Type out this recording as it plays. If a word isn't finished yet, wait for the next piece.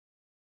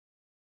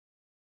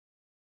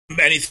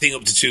anything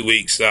up to 2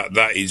 weeks, that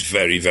is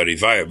very, very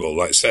viable.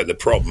 Like I said, the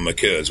problem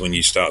occurs when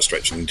you start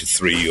stretching into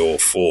 3 or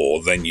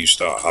 4, then you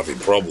start having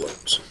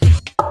problems.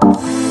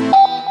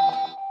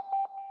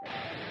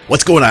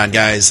 What's going on,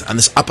 guys? On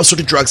this episode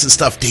of Drugs and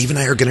Stuff, Dave and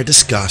I are going to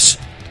discuss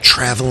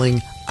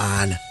traveling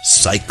on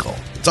cycle.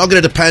 It's all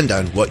going to depend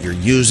on what you're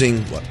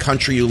using, what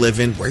country you live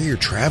in, where you're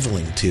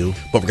traveling to,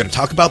 but we're going to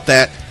talk about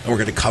that, and we're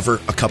going to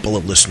cover a couple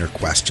of listener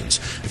questions.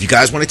 If you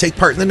guys want to take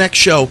part in the next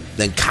show,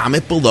 then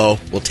comment below.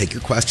 We'll take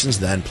your questions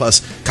then,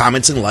 plus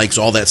comments and likes,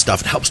 all that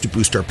stuff. It helps to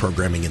boost our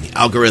programming in the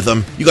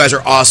algorithm. You guys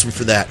are awesome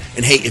for that.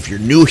 And hey, if you're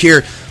new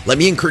here, let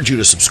me encourage you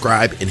to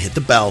subscribe and hit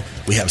the bell.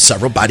 We have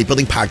several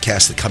bodybuilding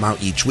podcasts that come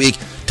out each week,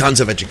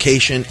 tons of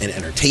education and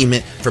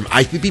entertainment from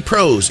IFBB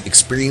pros,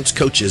 experienced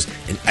coaches,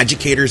 and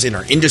educators in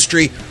our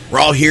industry. We're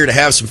all here to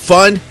have some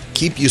fun,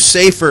 keep you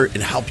safer, and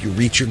help you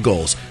reach your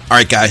goals. All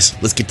right, guys,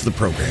 let's get to the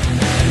program.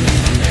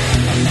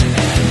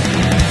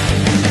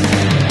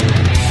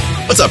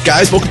 What's up,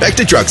 guys? Welcome back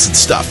to Drugs and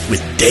Stuff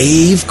with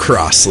Dave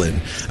Crosland.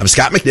 I'm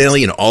Scott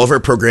McNally, and all of our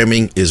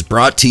programming is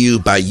brought to you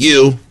by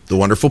you, the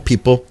wonderful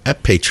people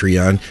at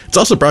Patreon. It's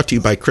also brought to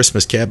you by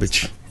Christmas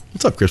Cabbage.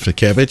 What's up, Christmas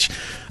Cabbage?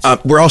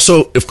 We're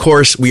also, of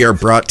course, we are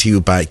brought to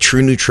you by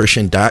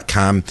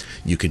TrueNutrition.com.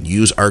 You can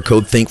use our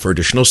code THINK for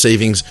additional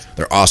savings.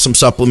 They're awesome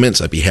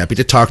supplements. I'd be happy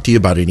to talk to you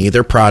about any of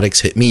their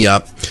products. Hit me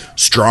up.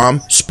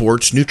 Strom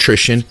Sports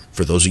Nutrition.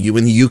 For those of you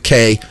in the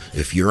UK,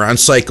 if you're on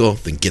cycle,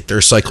 then get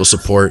their cycle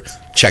support.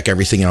 Check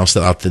everything else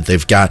out that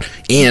they've got.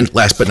 And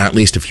last but not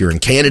least, if you're in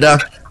Canada,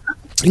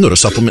 you can go to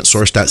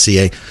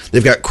supplementsource.ca.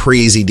 They've got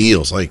crazy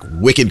deals, like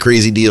wicked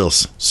crazy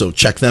deals. So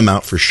check them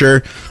out for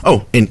sure.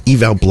 Oh, and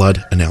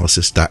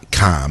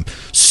evalbloodanalysis.com.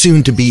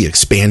 Soon to be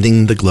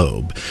expanding the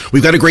globe.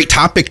 We've got a great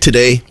topic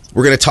today.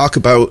 We're going to talk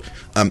about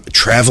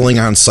traveling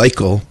on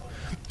cycle,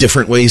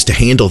 different ways to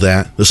handle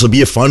that. This will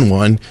be a fun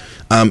one.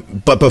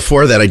 But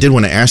before that, I did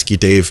want to ask you,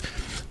 Dave,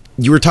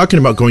 you were talking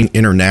about going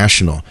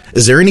international.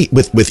 Is there any,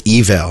 with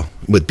eval,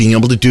 with being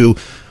able to do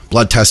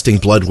blood testing,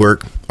 blood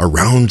work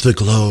around the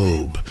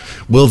globe,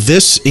 will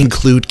this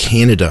include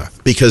Canada?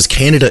 Because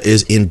Canada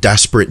is in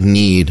desperate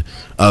need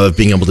of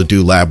being able to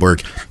do lab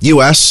work.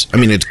 US, I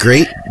mean, it's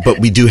great, but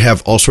we do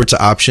have all sorts of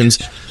options.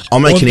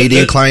 All my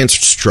Canadian clients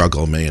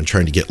struggle, man,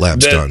 trying to get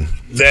labs done.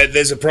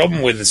 There's a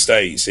problem with the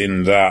States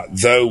in that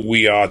though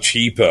we are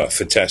cheaper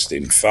for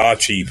testing, far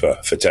cheaper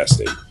for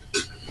testing,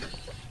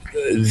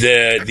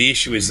 the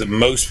issue is that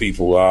most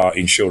people are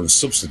insurance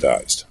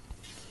subsidized.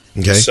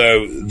 Okay.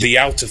 So the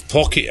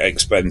out-of-pocket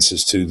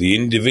expenses to the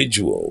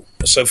individual.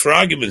 So for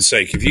argument's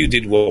sake, if you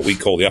did what we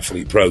call the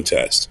athlete pro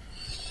test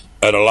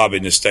at a lab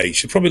in the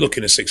States, you're probably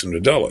looking at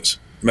 $600,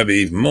 maybe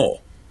even more.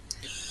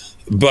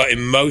 But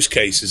in most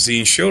cases, the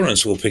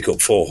insurance will pick up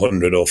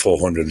 $400 or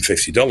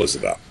 $450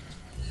 of that.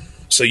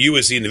 So you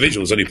as the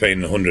individual is only paying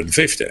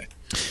 $150,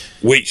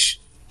 which,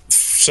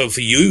 so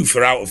for you,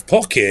 for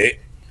out-of-pocket,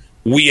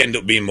 we end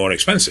up being more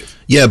expensive.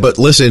 Yeah, but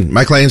listen,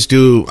 my clients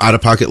do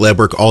out-of-pocket lab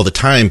work all the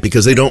time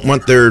because they don't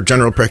want their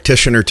general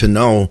practitioner to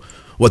know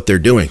what they're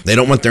doing. They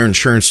don't want their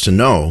insurance to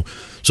know.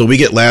 So we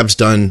get labs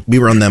done. We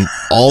run them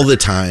all the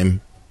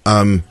time,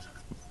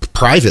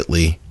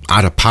 privately,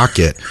 out of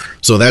pocket.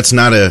 So that's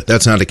not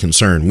a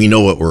concern. We know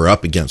what we're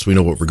up against. We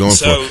know what we're going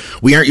for.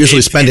 We aren't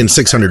usually spending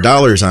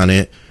 $600 on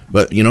it,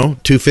 but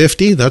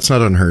 $250, that's not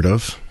unheard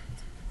of.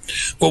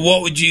 Well,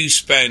 what would you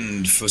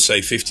spend for,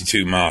 say,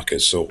 52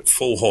 markers, so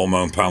full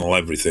hormone panel,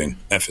 everything,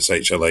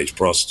 FSH, LH,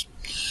 prost,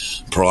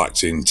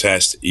 prolactin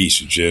test,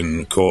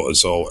 estrogen,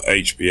 cortisol,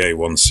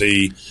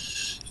 HbA1c,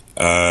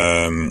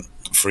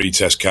 free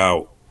test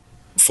count,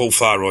 full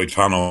thyroid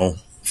panel,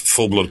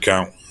 full blood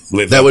count,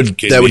 liver, that would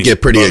get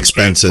pretty bone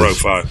expensive.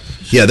 Profile.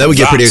 Yeah, that would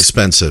get pretty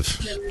expensive.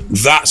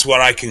 That's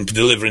what I can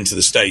deliver into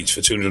the States for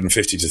 $250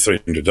 to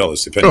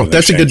 $300, depending on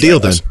that's a good deal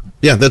then. Rates.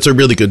 Yeah, that's a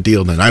really good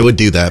deal then. I would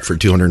do that for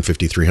 $250,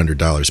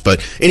 $300.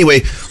 But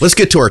anyway, let's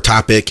get to our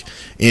topic.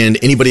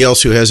 And anybody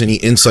else who has any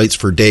insights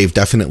for Dave,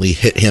 definitely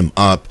hit him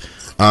up.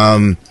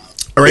 All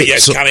right.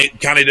 Yes,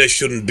 Canada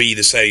shouldn't be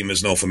the same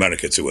as North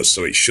America to us,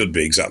 so it should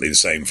be exactly the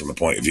same from a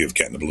point of view of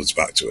getting the bloods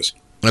back to us.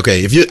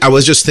 Okay, I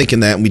was just thinking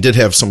that, and we did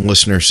have some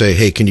listeners say,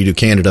 hey, can you do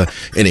Canada?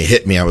 And it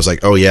hit me. I was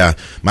like, oh, yeah,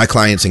 my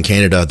clients in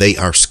Canada, they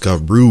are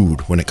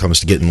screwed when it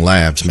comes to getting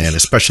labs, man,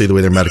 especially the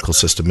way their medical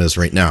system is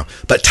right now.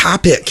 But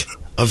topic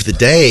of the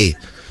day,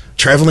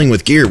 traveling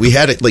with gear. We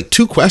had like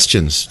two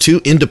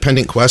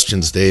independent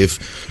questions,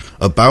 Dave,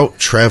 about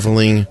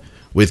traveling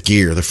with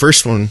gear. The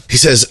first one, he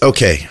says,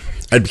 okay,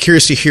 I'd be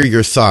curious to hear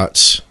your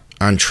thoughts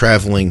on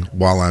traveling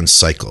while on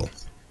cycle.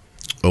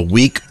 A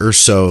week or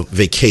so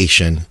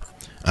vacation.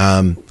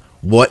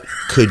 What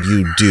could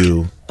you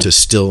do to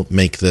still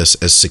make this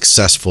as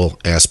successful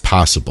as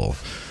possible?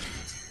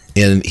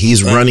 And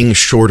he's running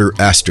shorter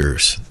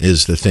esters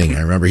is the thing.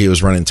 I remember he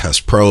was running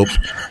Test Probe.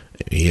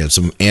 He had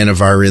some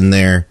Anavar in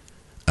there.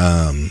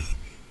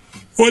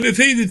 Well, the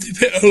thing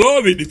is, a lot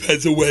of it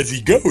depends on where's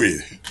he going.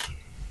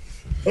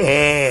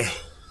 I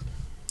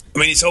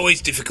mean, it's always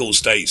difficult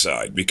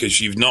stateside because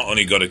you've not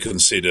only got to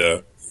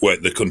consider where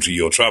the country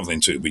you're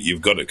traveling to, but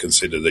you've got to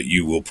consider that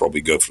you will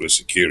probably go through a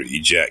security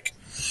check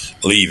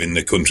leaving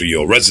the country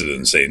you're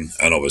residents in,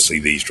 and obviously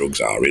these drugs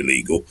are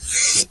illegal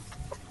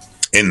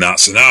in that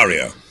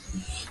scenario.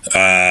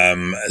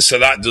 So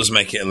that does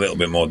make it a little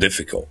bit more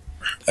difficult.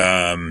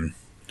 I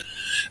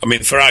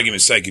mean, for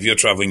argument's sake, if you're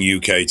traveling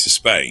UK to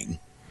Spain,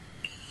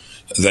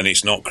 then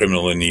it's not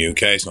criminal in the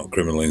UK, it's not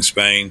criminal in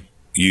Spain.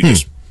 You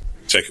just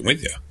take them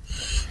with you.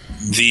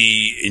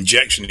 The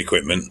injection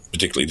equipment,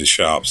 particularly the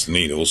sharps, the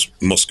needles,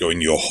 must go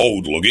in your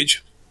hold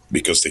luggage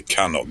because they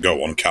cannot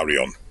go on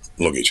carry-on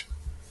luggage.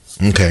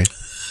 Okay.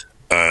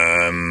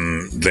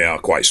 They are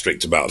quite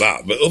strict about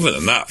that. But other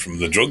than that, from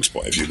the drugs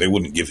point of view, they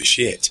wouldn't give a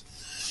shit.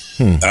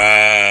 What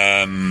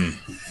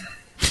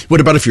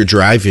about if you're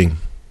driving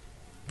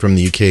from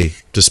the UK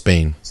to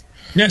Spain?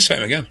 Yeah,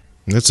 same again.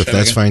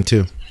 That's fine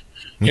too.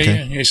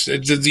 Okay. Yeah.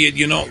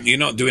 You're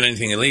not doing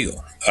anything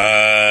illegal.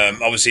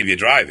 Obviously, if you're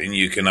driving,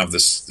 you can have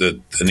the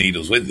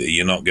needles with you.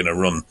 You're not going to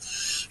run,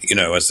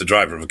 as the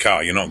driver of a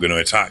car, you're not going to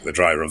attack the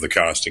driver of the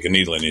car, stick a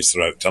needle in his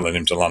throat, telling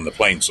him to land the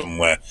plane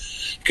somewhere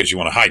because you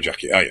want to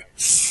hijack it, are you?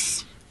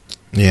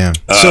 Yeah.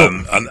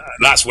 And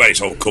that's where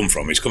it's all come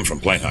from. It's come from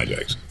plane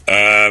hijacks.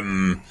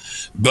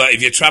 But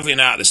if you're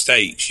traveling out of the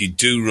States, you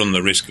do run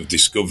the risk of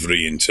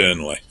discovery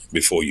internally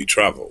before you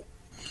travel.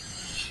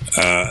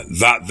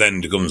 That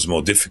then becomes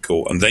more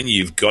difficult, and then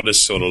you've got to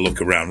sort of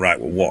look around. Right,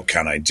 well, what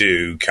can I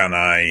do? Can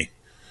I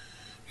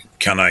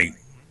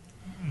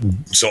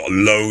sort of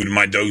load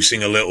my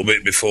dosing a little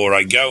bit before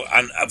I go?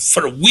 And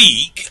for a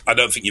week, I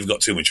don't think you've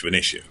got too much of an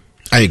issue.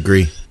 I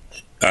agree.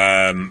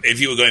 If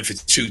you were going for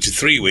 2 to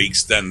 3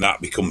 weeks, then that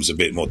becomes a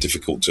bit more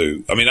difficult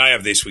too. I mean, I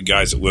have this with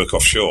guys that work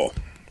offshore.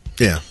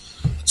 Yeah.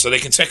 So they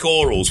can take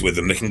orals with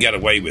them. They can get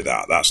away with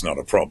that. That's not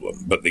a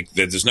problem. But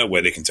there's no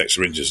way they can take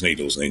syringes,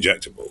 needles, and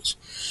injectables.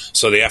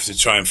 So they have to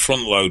try and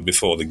front load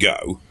before they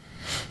go,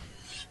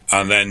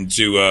 and then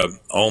do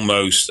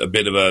almost a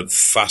bit of a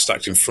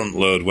fast-acting front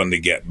load when they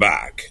get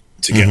back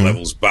to get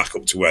levels back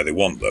up to where they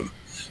want them,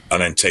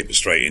 and then taper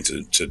straight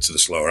into to the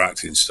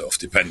slower-acting stuff,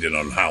 depending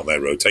on how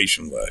their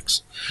rotation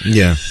works.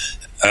 Yeah.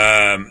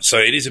 So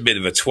it is a bit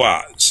of a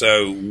twat.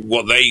 So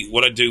what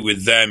I do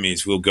with them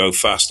is we'll go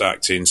fast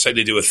acting. Say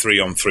they do a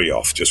 3-on-3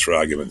 off, just for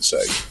argument's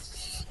sake.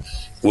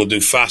 We'll do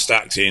fast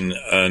acting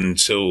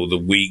until the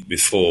week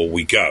before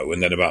we go,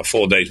 and then about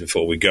 4 days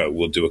before we go,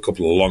 we'll do a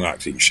couple of long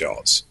acting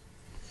shots.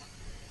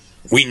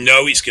 We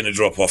know it's going to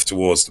drop off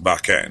towards the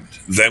back end.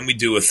 Then we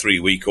do a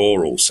 3-week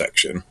oral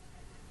section.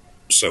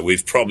 So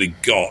we've probably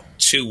got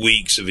 2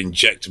 weeks of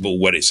injectable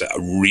where it's at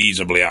a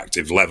reasonably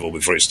active level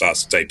before it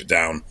starts to taper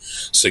down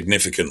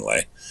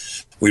significantly.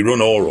 We run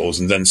orals,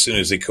 and then as soon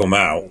as they come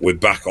out, we're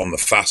back on the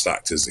fast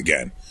actors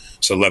again.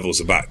 So levels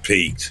are back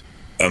peaked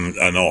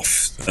and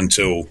off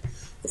until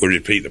we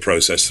repeat the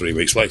process 3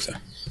 weeks later.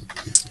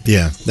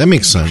 Yeah, that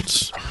makes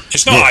sense.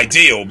 It's not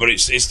ideal, but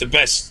it's the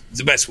best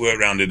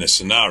workaround in a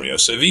scenario.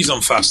 So if he's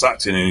on fast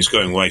acting and he's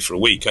going away for a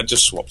week, I'd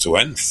just swap to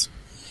Nth.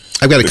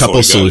 I've got a couple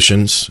of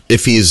solutions.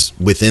 If he's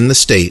within the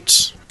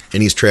States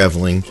and he's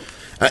traveling,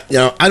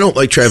 I don't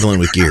like traveling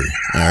with gear.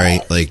 All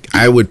right. Like,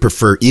 I would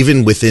prefer,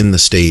 even within the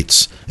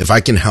States, if I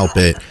can help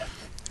it,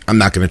 I'm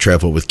not going to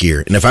travel with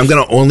gear. And if I'm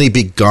going to only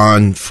be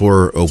gone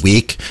for a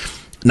week,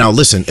 now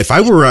listen, if I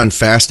were on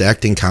fast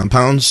acting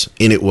compounds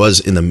and it was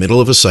in the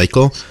middle of a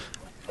cycle,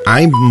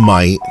 let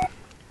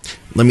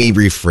me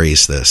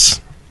rephrase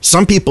this.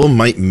 Some people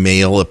might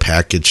mail a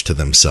package to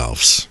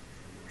themselves.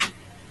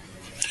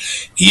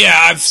 Yeah,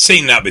 I've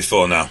seen that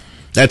before now.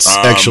 That's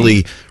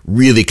actually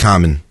really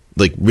common,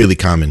 like really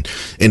common.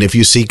 And if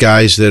you see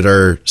guys that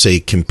are, say,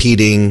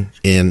 competing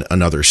in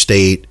another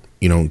state,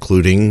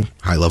 including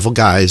high-level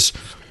guys,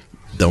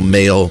 they'll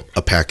mail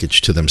a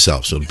package to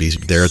themselves. So it'll be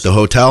there at the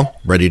hotel,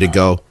 ready to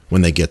go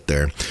when they get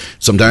there.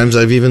 Sometimes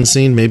I've even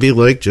seen maybe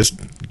like just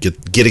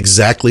get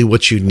exactly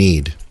what you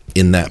need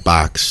in that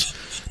box.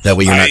 That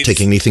way you're not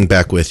taking anything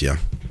back with you.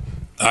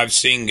 I've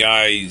seen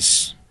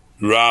guys,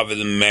 rather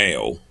than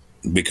mail,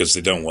 because they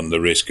don't want the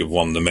risk of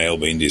the mail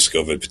being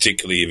discovered,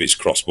 particularly if it's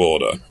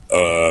cross-border. They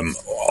don't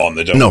want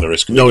the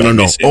risk of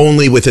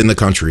only within the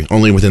country.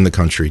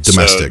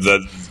 Domestic. So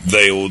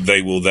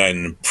they will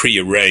then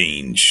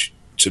pre-arrange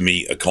to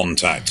meet a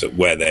contact at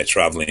where they're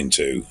traveling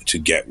to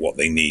get what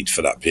they need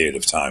for that period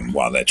of time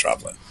while they're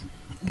traveling.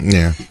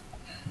 Yeah.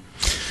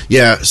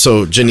 Yeah,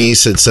 so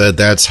Janice had said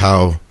that's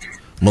how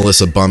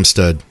Melissa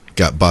Bumstead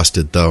got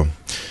busted, though.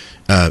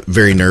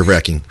 Very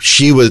nerve-wracking.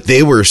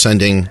 They were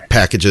sending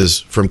packages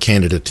from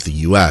Canada to the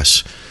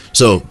U.S.,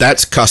 so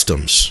that's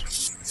customs.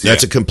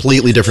 That's a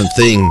completely different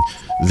thing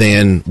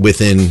than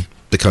within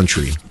the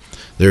country.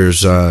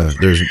 There's going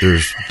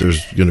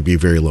to be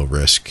very low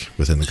risk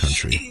within the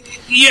country.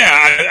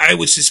 Yeah, I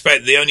would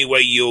suspect the only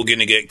way you're going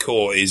to get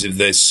caught is if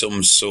there's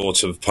some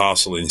sort of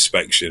parcel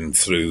inspection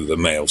through the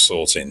mail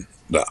sorting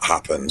that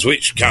happens,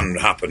 which can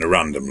happen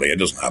randomly. It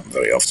doesn't happen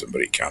very often, but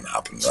it can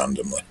happen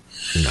randomly.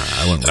 No,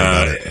 I wouldn't worry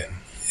about it.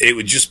 It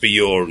would just be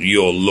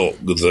your luck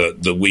that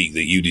the week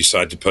that you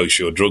decide to post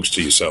your drugs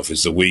to yourself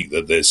is the week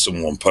that there's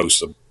someone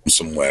posts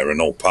somewhere and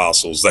all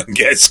parcels then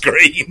get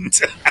screened.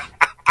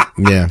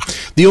 Yeah.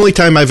 The only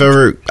time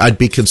I'd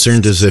be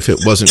concerned is if it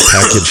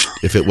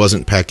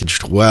wasn't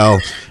packaged well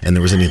and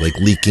there was any like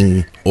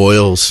leaking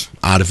oils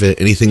out of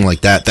it, anything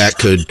like that, that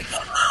could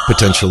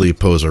potentially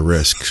pose a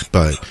risk.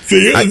 But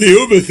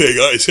the other thing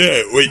I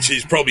say, which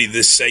is probably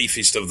the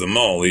safest of them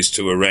all, is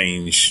to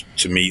arrange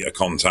to meet a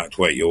contact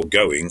where you're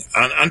going.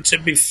 And to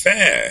be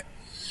fair,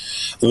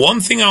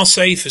 one thing I'll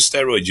say for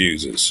steroid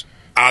users,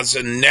 as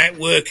a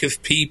network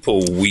of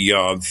people, we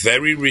are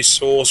very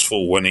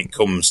resourceful when it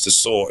comes to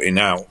sorting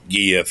out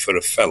gear for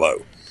a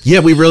fellow.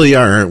 Yeah, we really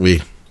are, aren't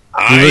we?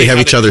 We really have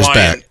each other's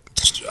back.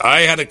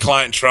 I had a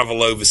client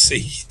travel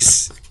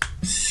overseas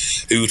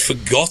who'd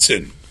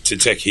forgotten to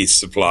take his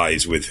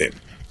supplies with him.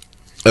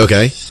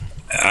 Okay.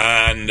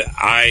 And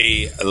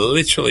I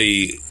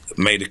literally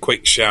made a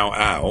quick shout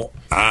out,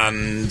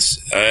 and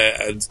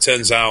it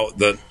turns out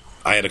that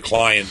I had a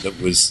client that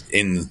was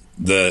in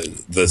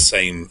the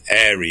same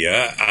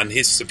area, and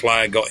his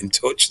supplier got in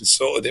touch and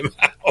sorted him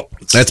out.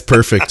 That's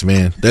perfect,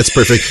 man. That's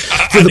perfect.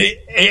 And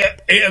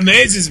it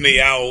amazes me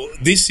how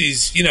this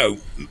is,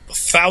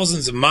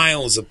 thousands of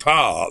miles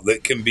apart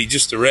that can be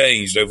just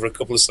arranged over a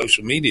couple of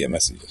social media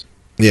messages.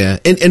 Yeah,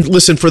 and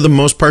listen, for the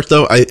most part,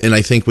 though,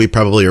 I think we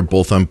probably are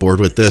both on board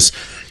with this.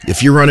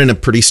 If you're running a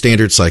pretty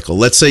standard cycle,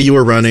 let's say you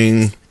were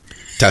running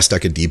test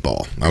Deca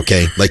D-ball,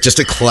 okay? Like just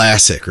a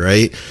classic,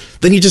 right?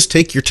 Then you just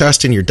take your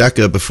test and your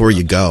Deca before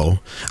you go.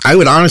 I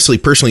would honestly,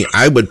 personally,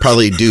 I would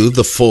probably do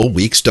the full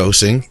week's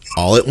dosing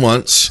all at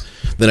once.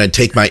 Then I'd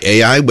take my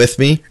AI with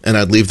me and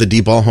I'd leave the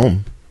D-ball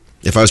home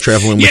if I was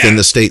traveling within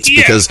the states,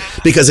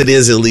 because it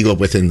is illegal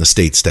within the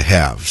states to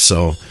have.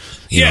 So,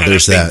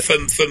 there's that.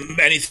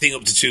 For anything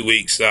up to 2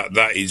 weeks,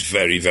 that is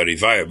very, very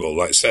viable.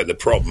 Like I said, the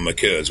problem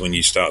occurs when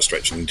you start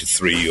stretching into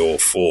 3 or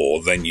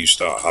 4, then you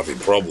start having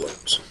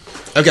problems.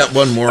 I've got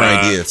one more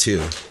idea,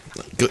 too.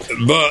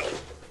 But,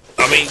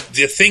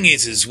 the thing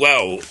is as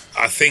well,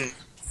 I think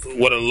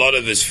what a lot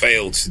of us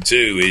fail to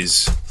do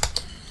is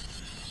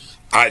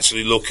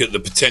actually look at the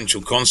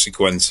potential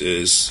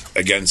consequences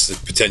against the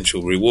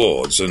potential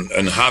rewards, and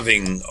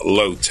having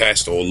low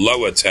test or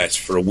lower test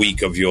for a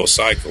week of your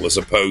cycle as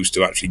opposed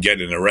to actually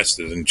getting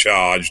arrested and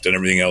charged and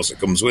everything else that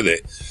comes with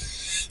it.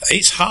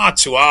 It's hard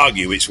to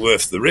argue it's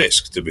worth the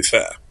risk, to be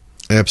fair.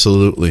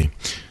 Absolutely.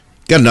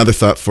 Got another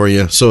thought for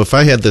you. So if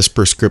I had this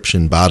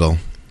prescription bottle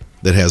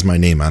that has my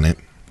name on it,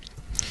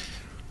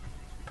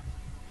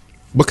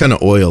 what kind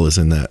of oil is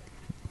in that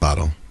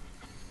bottle,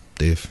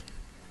 Dave?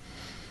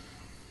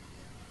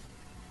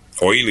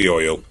 Oily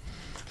oil.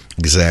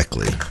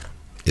 Exactly.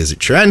 Is it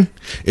Tren?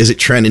 Is it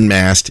Tren and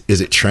Mast? Is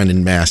it Tren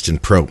and Mast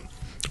and Pro?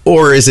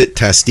 Or is it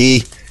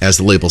Testi, as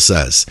the label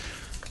says?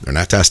 They're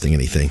not testing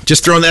anything.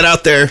 Just throwing that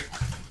out there.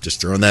 Just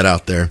throwing that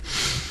out there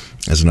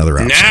as another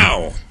option.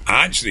 Now,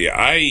 actually,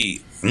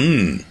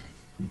 I'm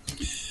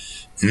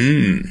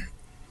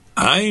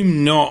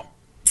not,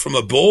 from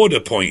a border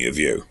point of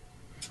view,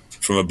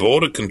 from a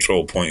border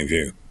control point of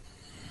view,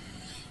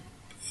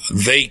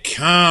 they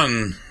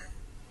can,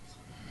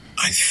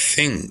 I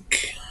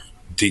think,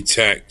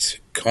 detect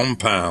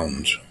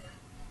compound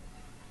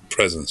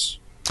presence.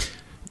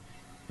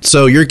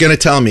 So you're going to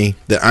tell me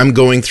that I'm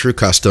going through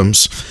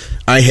customs.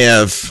 I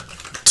have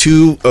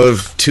two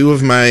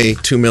of my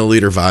 2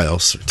 milliliter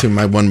vials, 2 of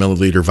my 1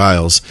 milliliter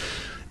vials,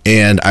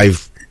 and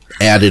I've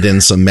added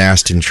in some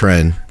Mast and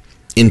Tren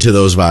into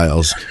those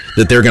vials,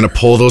 that they're going to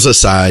pull those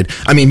aside.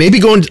 I mean,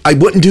 I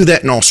wouldn't do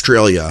that in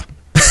Australia.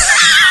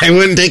 I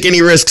wouldn't take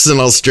any risks in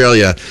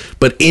Australia,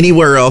 but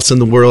anywhere else in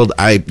the world,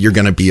 you're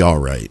going to be all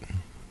right.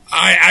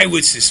 I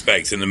would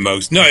suspect it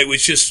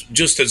was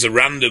just as a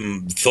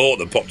random thought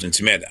that popped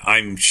into my head.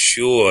 I'm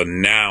sure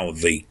now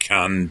they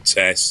can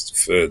test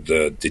for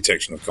the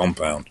detection of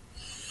compound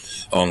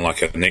on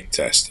like a NIC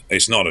test.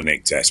 It's not a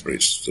NIC test, but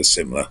it's a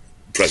similar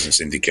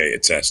presence indicator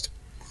test.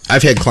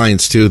 I've had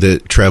clients too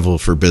that travel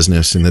for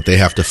business and that they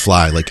have to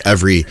fly like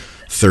every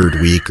third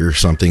week or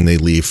something. They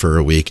leave for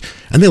a week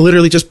and they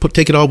literally just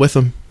take it all with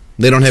them.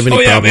 They don't have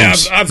any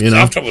problems. I've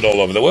traveled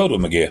all over the world with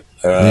my gear,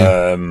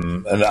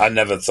 and I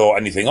never thought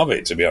anything of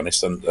it, to be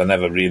honest. And I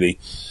never really,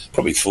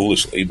 probably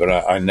foolishly, but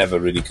I never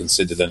really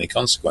considered any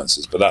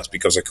consequences. But that's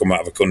because I come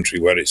out of a country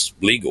where it's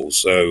legal,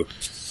 so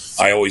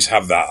I always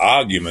have that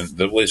argument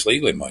that it's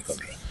legal in my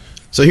country.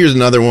 So here's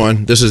another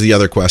one. This is the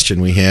other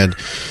question we had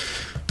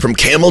from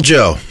Camel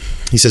Joe.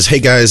 He says, "Hey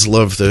guys,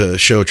 love the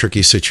show.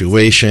 Tricky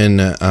situation.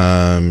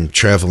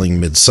 Traveling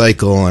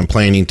mid-cycle. I'm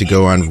planning to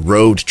go on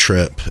road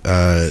trip.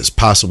 Is it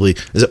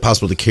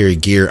possible to carry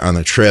gear on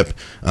the trip?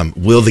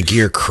 Will the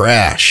gear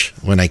crash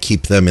when I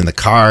keep them in the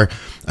car?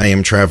 I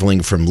am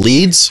traveling from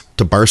Leeds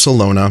to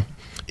Barcelona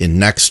in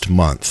next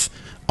month.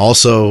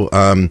 Also,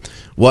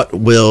 what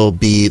will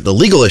be the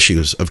legal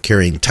issues of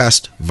carrying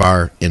test,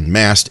 VAR, and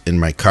Mast in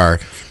my car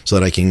so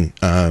that I can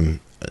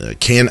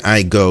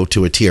I go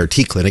to a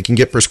TRT clinic and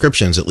get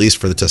prescriptions, at least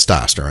for the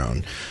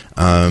testosterone?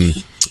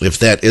 If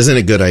that isn't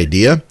a good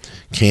idea,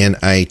 can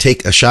I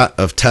take a shot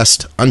of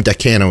test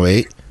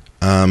undecanoate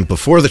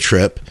before the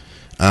trip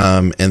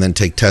and then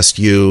take test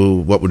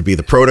U? What would be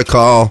the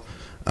protocol?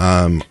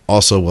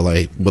 Also,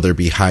 will there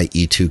be high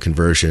E2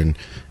 conversion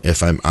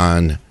if I'm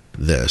on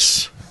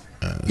this?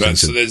 Right,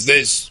 so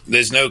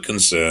there's no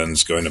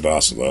concerns going to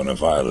Barcelona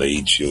via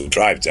Leeds. You'll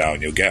drive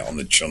down, you'll get on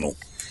the channel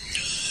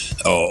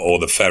or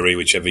the ferry,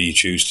 whichever you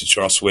choose to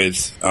cross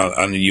with,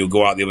 and you'll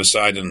go out the other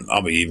side. And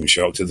I'll be even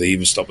shocked if they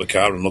even stop the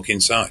car and look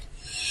inside.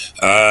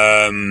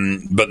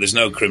 But there's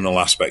no criminal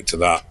aspect to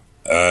that.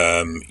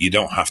 You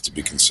don't have to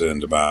be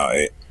concerned about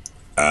it.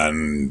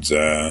 And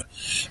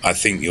I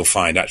think you'll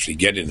find actually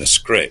getting a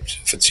script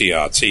for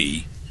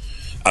TRT,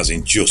 as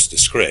in just a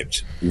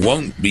script,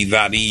 won't be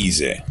that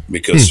easy,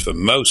 because for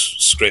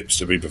most scripts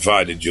to be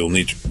provided, you'll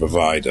need to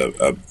provide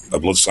a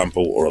blood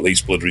sample or at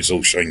least blood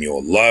results showing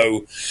you're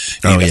low.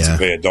 You have to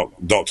pay a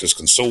doctor's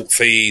consult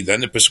fee,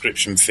 then the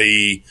prescription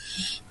fee,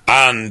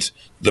 and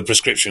the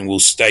prescription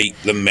will state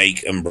the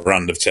make and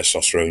brand of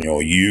testosterone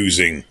you're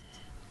using,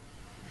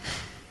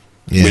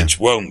 which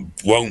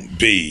won't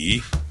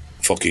be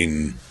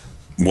fucking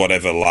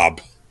whatever lab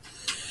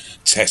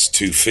test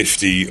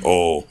 250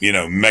 or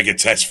mega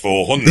test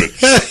 400.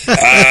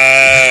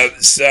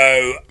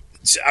 So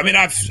I mean,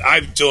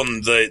 I've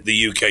done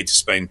the UK to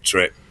Spain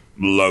trip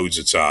loads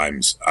of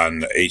times,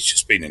 and it's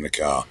just been in the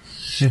car.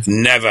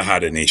 Never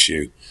had an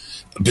issue.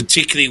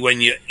 Particularly when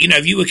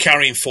if you were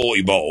carrying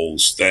 40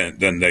 bottles, then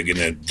they're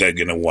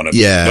gonna want to.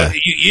 Yeah. But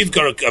you've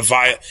got a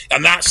vial,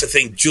 and that's the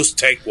thing. Just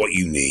take what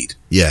you need.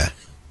 Yeah.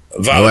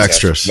 No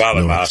extras.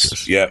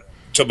 Valamass. Yeah.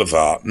 Tub of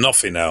art,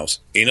 nothing else.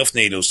 Enough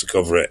needles to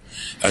cover it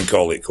and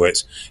call it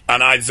quits.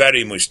 And I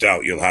very much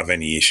doubt you'll have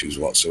any issues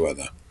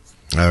whatsoever.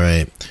 All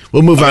right.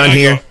 We'll move on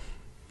here.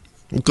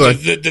 Go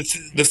ahead.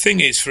 The thing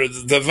is, for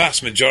the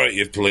vast majority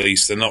of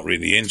police, they're not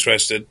really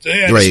interested.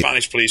 The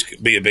Spanish police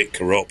can be a bit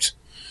corrupt.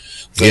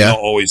 They're not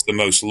always the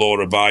most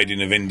law-abiding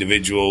of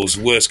individuals.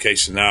 Worst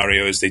case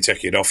scenario is they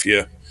take it off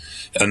you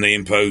and they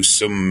impose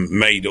some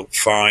made-up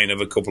fine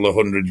of a couple of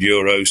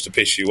 €100 to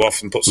piss you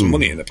off and put some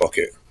money in the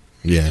pocket.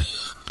 Yeah.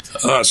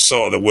 That's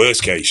sort of the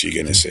worst case you're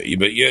going to see.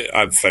 But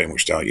I very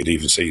much doubt you'd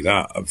even see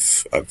that.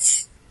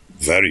 I've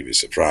very be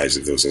surprised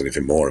if there was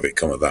anything more of it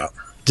come of that.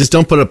 Just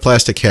don't put a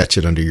plastic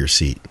hatchet under your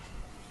seat.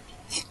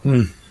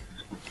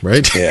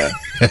 Right? Yeah.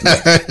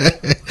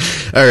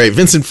 All right.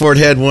 Vincent Ford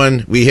had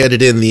one. We had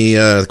it in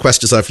the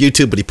quest is off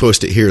YouTube, but he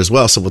posted it here as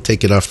well, so we'll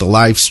take it off the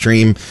live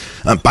stream.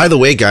 By the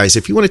way, guys,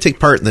 if you want to take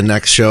part in the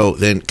next show,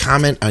 then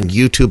comment on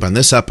YouTube on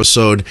this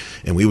episode,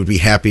 and we would be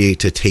happy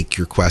to take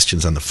your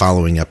questions on the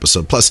following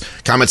episode. Plus,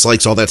 comments,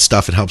 likes, all that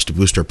stuff. It helps to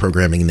boost our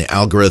programming in the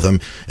algorithm.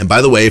 And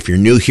by the way, if you're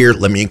new here,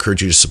 let me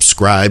encourage you to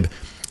subscribe,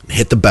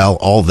 hit the bell,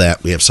 all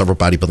that. We have several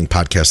bodybuilding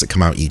podcasts that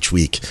come out each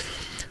week.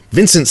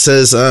 Vincent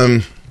says,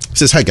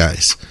 hi,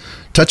 guys.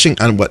 Touching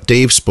on what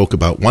Dave spoke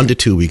about 1 to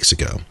 2 weeks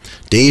ago,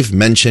 Dave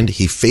mentioned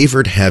he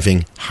favored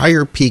having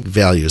higher peak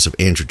values of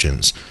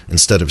androgens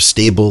instead of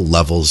stable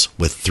levels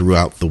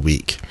throughout the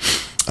week.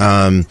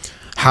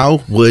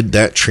 How would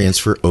that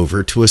transfer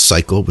over to a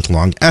cycle with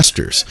long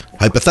esters?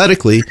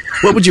 Hypothetically,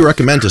 what would you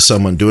recommend to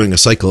someone doing a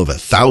cycle of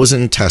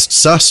 1,000 tests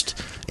SUST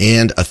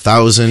and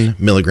 1,000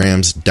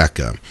 milligrams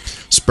DECA?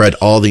 Spread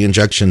all the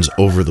injections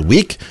over the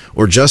week,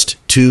 or just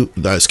do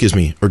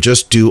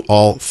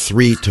all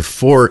 3 to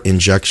 4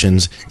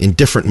 injections in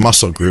different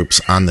muscle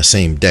groups on the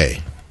same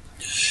day?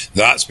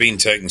 That's been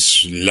taken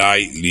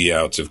slightly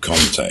out of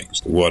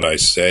context. What I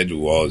said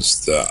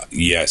was that,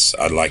 yes,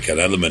 I'd like an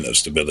element of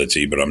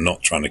stability, but I'm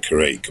not trying to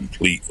create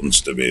complete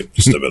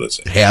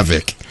stability.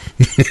 Havoc.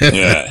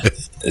 Yeah.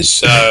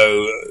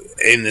 So,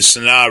 in the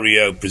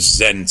scenario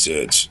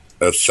presented,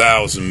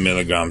 1,000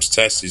 milligrams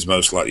test is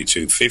most likely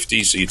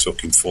 250, so you're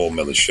talking 4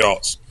 mil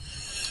shots.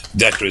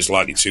 DECA is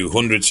likely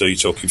 200, so you're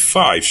talking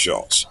 5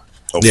 shots,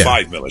 or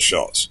 5 mil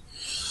shots.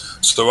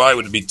 So I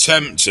would be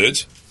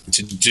tempted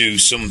to do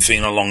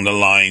something along the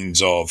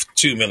lines of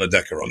 2 mil of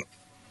DECA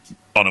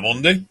on a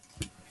Monday,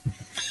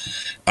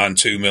 and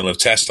 2 mil of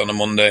test on a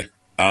Monday,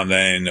 and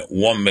then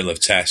 1 mil of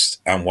test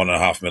and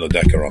 1.5 mil of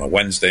DECA on a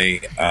Wednesday,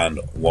 and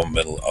 1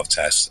 mil of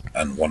test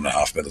and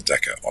 1.5 mil of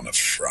DECA on a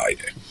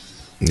Friday.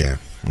 Yeah.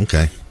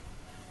 Okay.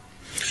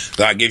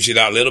 That gives you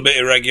that little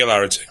bit of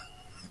regularity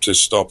to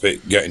stop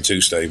it getting too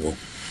stable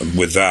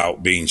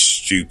without being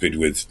stupid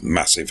with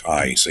massive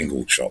high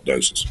single shot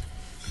doses.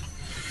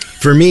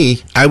 For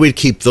me, I would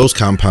keep those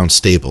compounds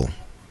stable,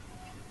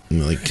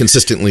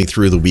 consistently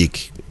through the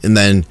week. And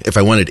then if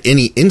I wanted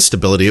any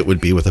instability, it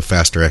would be with a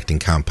faster acting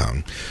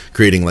compound,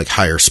 creating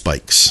higher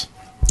spikes.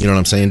 You know what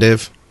I'm saying,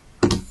 Dave?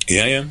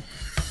 Yeah.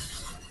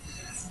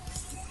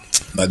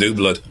 I do,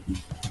 blood.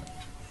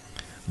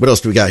 What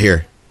else do we got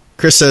here?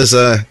 Chris says,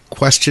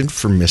 question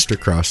for Mr.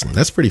 Crossland.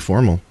 That's pretty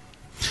formal.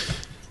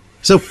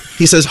 So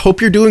he says,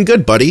 hope you're doing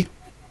good, buddy.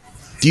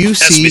 Do you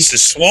see Mr.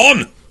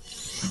 Swan?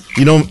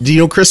 Do you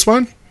know Chris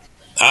Swan?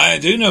 I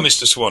do know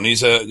Mr. Swan.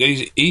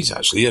 He's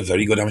actually a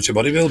very good amateur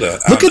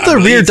bodybuilder. Look at the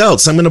rear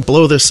delts. I'm going to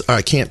blow this.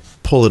 I can't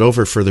pull it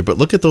over further, but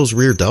look at those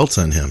rear delts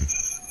on him.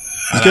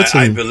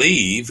 I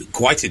believe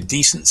quite a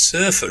decent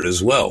surfer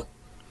as well.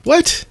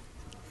 What?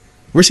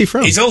 Where's he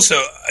from?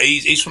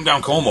 He's from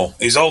down Cornwall.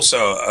 He's also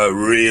a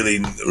really,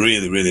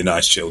 really, really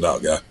nice, chilled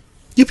out guy.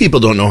 You people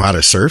don't know how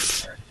to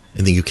surf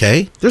in the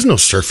UK. There's no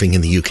surfing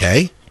in the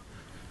UK.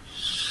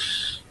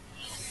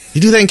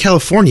 You do that in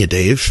California,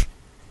 Dave.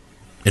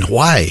 And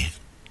why?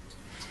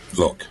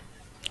 Look,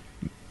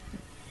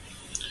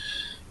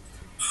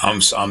 I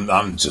can't.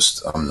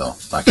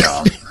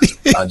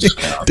 I just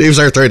can't. Dave's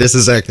arthritis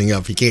is acting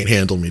up. He can't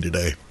handle me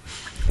today.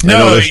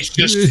 No, it's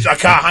just I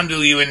can't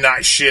handle you in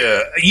that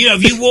shirt. You know,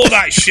 if you wore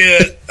that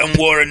shirt and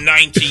wore a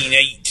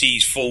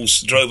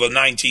 1980s drove a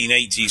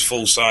 1980s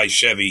full-size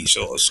Chevy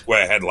sort of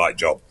square headlight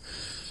job,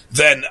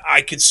 then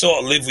I could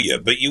sort of live with you.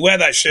 But you wear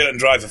that shirt and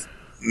drive a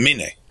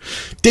Mini.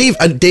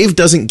 Dave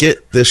doesn't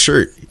get this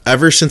shirt.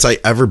 Ever since I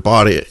ever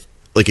bought it,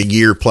 like a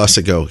year plus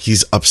ago,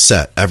 he's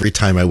upset every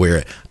time I wear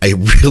it. I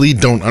really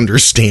don't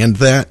understand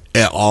that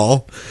at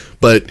all.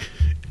 But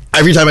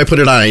every time I put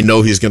it on, I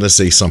know he's going to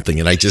say something,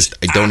 and I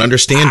don't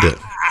understand it.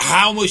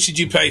 How much did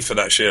you pay for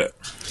that shirt?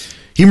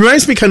 He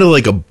reminds me kind of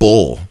like a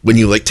bull. When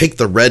you like take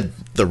the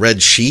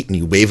red sheet and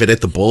you wave it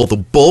at the bull, the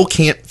bull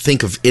can't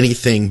think of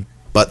anything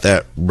but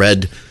that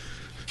red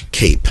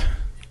cape.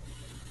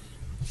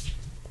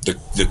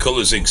 The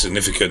colour's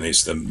insignificant.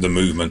 It's the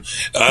movement.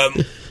 How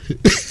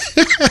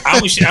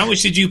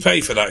much did you pay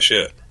for that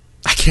shirt?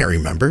 I can't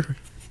remember.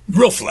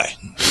 Roughly.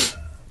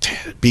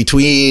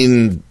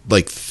 Between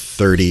like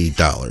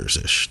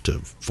 $30-ish to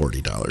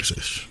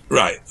 $40-ish.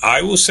 Right.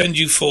 I will send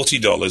you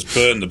 $40.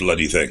 Burn the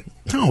bloody thing.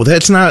 No,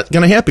 that's not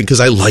going to happen because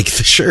I like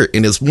the shirt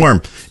and it's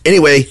warm.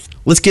 Anyway,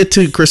 let's get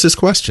to Chris's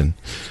question.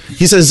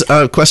 He says,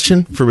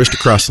 question for Mr.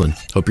 Crossland.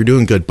 Hope you're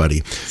doing good,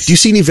 buddy. Do you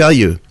see any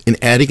value in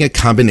adding a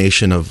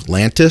combination of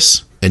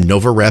Lantus and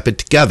Nova Rapid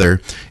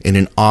together in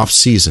an off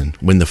season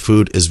when the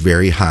food is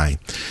very high?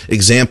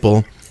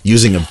 Example,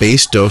 using a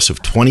base dose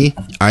of 20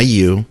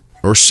 IU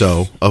or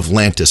so of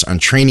Lantus on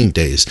training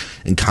days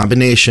in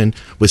combination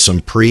with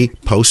some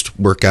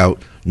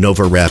post-workout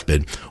Nova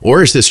Rapid.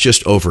 Or is this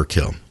just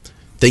overkill?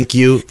 Thank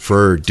you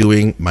for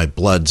doing my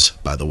bloods,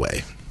 by the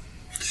way.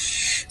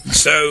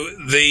 So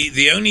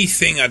the only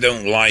thing I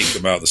don't like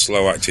about the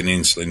slow-acting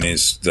insulin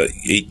is that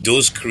it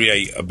does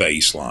create a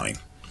baseline,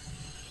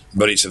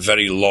 but it's a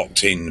very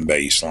locked-in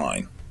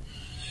baseline.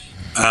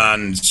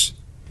 And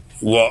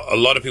what a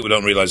lot of people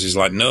don't realize is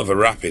like Nova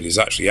Rapid is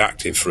actually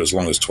active for as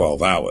long as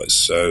 12 hours.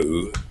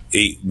 So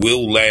it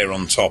will layer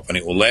on top, and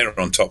it will layer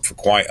on top for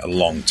quite a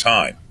long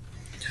time.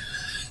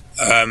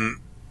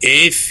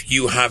 If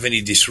you have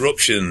any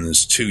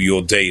disruptions to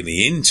your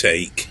daily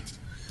intake,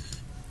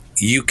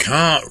 you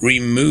can't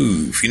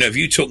remove. You know, if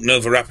you took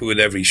Nova Rapid with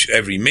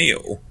every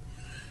meal,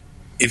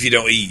 if you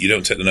don't eat, you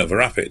don't take the Nova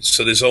Rapid.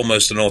 So there's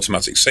almost an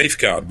automatic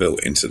safeguard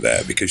built into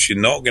there because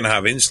you're not going to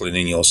have insulin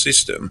in your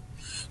system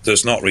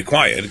that's not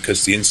required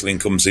because the insulin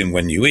comes in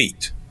when you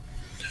eat.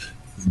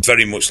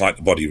 Very much like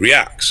the body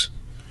reacts.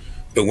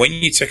 But when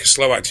you take a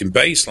slow-acting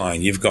baseline,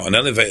 you've got an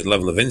elevated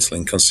level of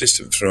insulin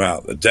consistent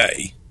throughout the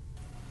day.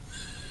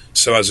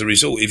 So as a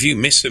result, if you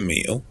miss a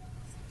meal,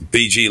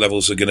 BG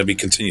levels are going to be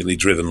continually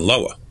driven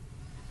lower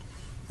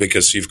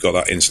because you've got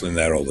that insulin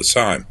there all the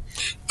time.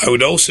 I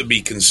would also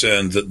be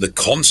concerned that the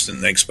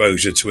constant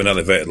exposure to an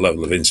elevated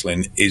level of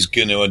insulin is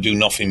going to do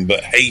nothing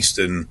but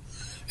hasten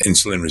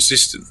insulin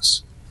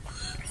resistance.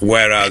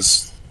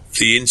 Whereas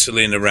the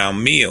insulin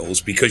around meals,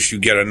 because you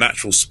get a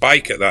natural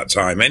spike at that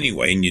time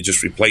anyway, and you're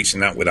just replacing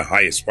that with a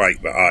higher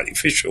spike but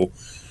artificial,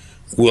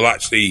 will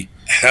actually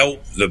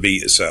help the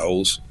beta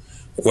cells,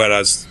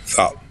 whereas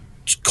that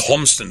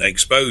constant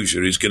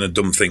exposure is going to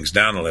dumb things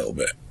down a little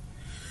bit.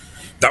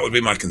 That would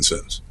be my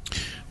concerns.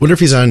 What if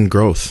he's on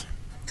growth?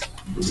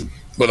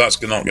 Well,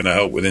 that's not going to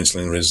help with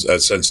insulin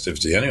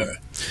sensitivity anyway.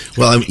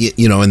 Well,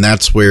 you know, and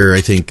that's where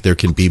I think there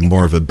can be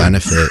more of a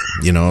benefit,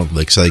 you know,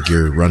 like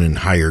you're running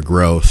higher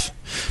growth.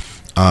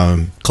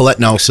 Colette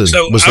Nelson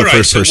was the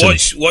first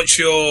person.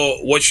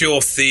 What's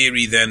your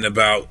theory then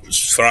about,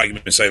 for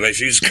argument's sake,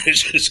 let's use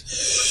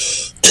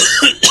Chris's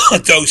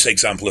dose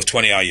example of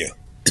 20 IU.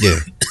 Yeah.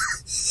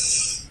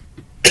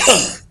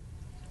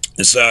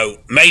 So,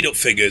 made up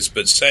figures,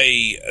 but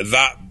say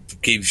that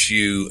gives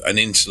you an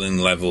insulin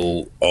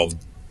level of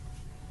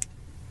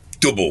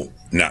double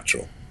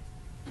natural.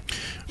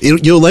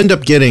 You'll end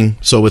up getting,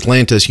 so with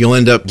Lantus, you'll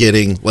end up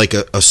getting like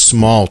a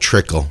small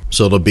trickle.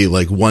 So it'll be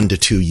like 1 to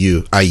 2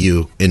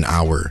 IU an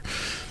hour.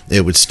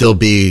 It would still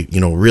be, you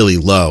know, really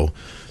low.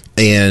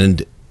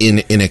 And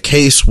in a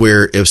case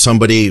where if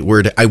somebody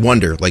were to, I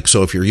wonder, like,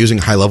 so if you're using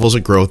high levels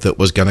of growth that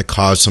was going to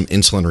cause some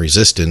insulin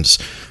resistance,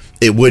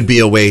 it would be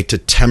a way to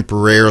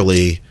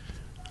temporarily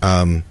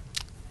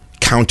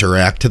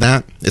counteract to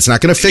that. It's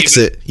not going to fix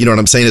it. You know what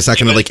I'm saying? It's not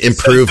going to like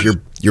improve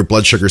your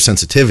blood sugar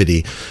sensitivity.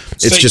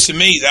 It's just, to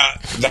me,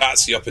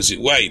 that's the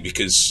opposite way,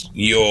 because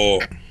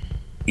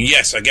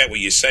yes, I get what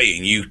you're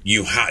saying.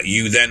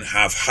 You then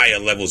have higher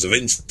levels of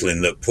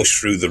insulin that push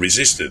through the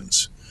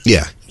resistance.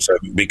 Yeah. So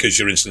because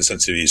your insulin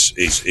sensitivity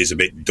is a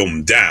bit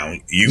dumbed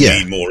down, you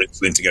need more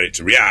insulin to get it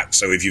to react.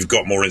 So if you've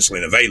got more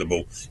insulin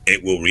available,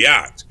 it will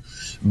react.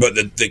 But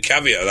the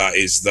caveat of that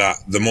is that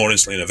the more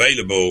insulin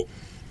available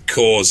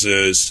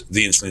causes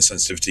the insulin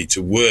sensitivity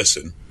to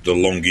worsen the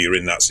longer you're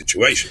in that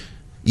situation.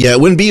 Yeah,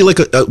 it wouldn't be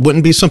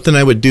wouldn't be something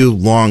I would do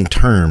long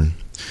term,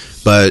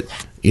 but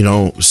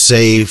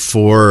say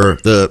for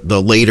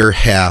the later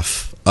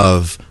half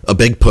of a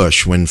big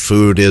push when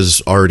food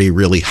is already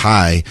really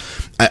high,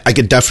 I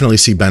could definitely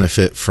see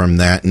benefit from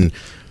that. And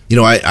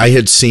I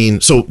had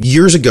seen, so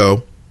years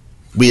ago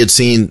we had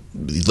seen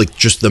like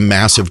just the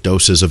massive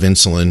doses of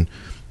insulin,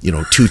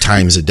 2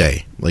 times a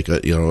day, like a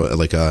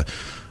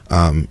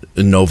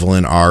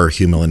Novolin R,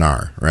 Humulin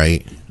R,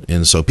 right?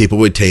 And so people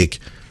would take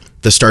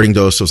the starting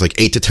dose was like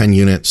 8 to 10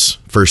 units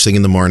first thing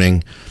in the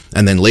morning,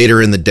 and then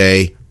later in the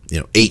day,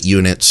 8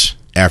 units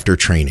after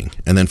training.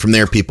 And then from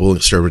there, people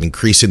started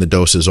increasing the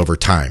doses over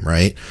time,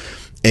 right?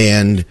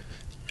 And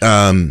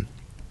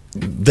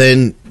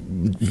then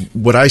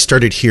what I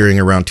started hearing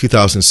around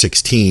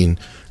 2016,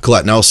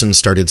 Colette Nelson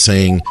started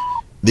saying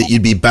that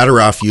you'd be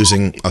better off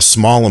using a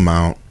small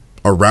amount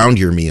around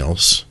your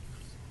meals,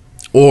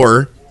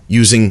 or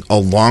using a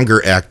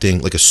longer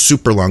acting, like a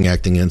super long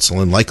acting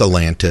insulin, like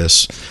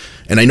Lantus.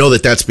 And I know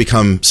that's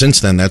become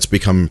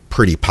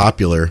pretty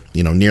popular,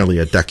 nearly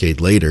a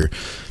decade later.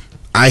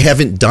 I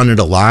haven't done it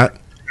a lot,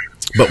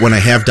 but when I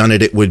have done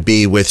it, it would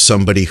be with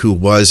somebody who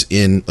was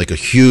in like a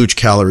huge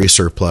calorie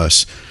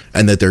surplus,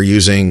 and that they're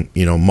using,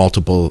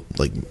 multiple,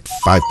 like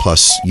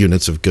 5+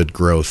 units of good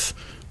growth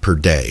per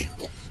day.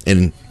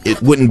 And it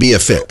wouldn't be a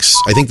fix.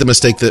 I think the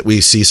mistake that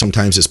we see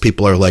sometimes is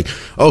people are like,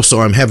 oh,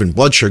 so I'm having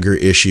blood sugar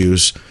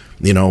issues.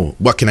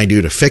 What can I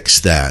do to fix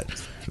that?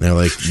 And they're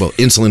like, well,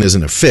 insulin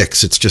isn't a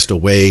fix. It's just a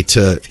way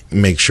to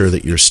make sure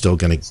that you're still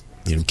going to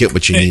get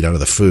what you need out of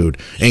the food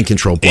and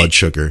control blood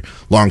sugar.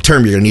 Long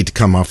term, you're going to need to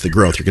come off the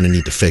growth. You're going to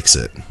need to fix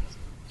it.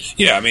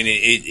 Yeah, I mean,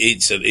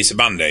 it's a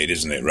Band-Aid,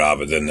 isn't it,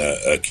 rather than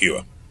a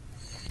cure?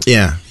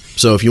 Yeah.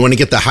 So if you want to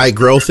get the high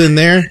growth in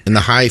there and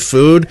the high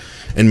food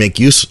and make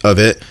use of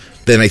it,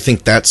 then I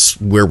think that's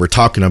where we're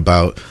talking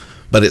about.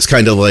 But it's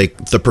kind of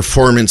like the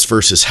performance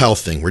versus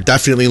health thing. We're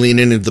definitely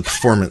leaning into the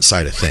performance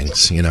side of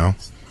things,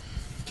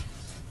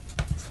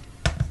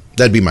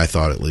 That'd be my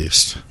thought, at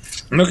least.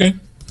 Okay.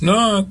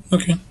 No,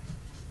 okay.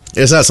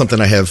 It's not something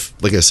I have,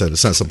 like I said,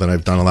 it's not something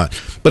I've done a lot.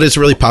 But it's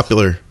really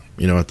popular,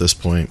 at this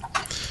point.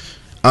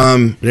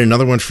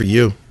 Another one for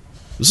you.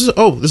 This is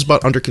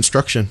about under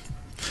construction.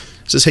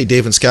 It says, hey,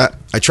 Dave and Scott,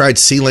 I tried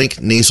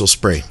C-Link nasal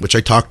spray, which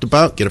I talked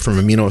about. Get it from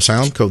Amino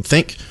Sound, code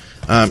THINK.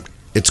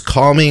 It's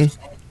calming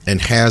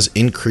and has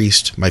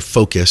increased my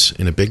focus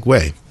in a big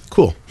way.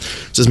 Cool.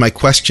 It says, my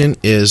question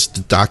is the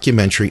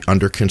documentary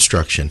Under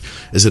Construction.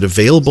 Is it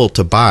available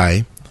to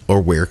buy,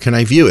 or where can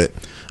I view it?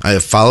 I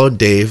have followed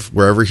Dave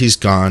wherever he's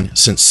gone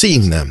since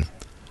seeing them.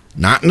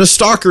 Not in a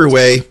stalker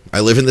way.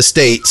 I live in the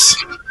States.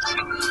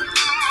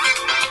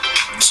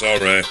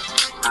 Sorry.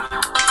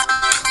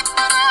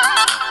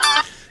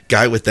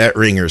 Guy with that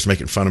ringer is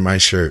making fun of my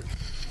shirt.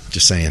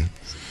 Just saying.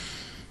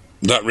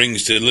 That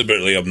ring's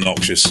deliberately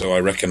obnoxious, so I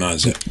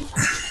recognize it.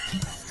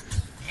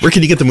 Where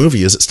can you get the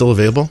movie? Is it still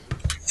available?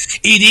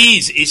 It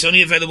is. It's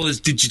only available as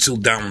digital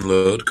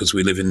download because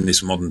we live in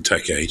this modern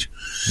tech age.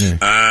 Yeah.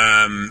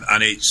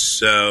 And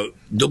it's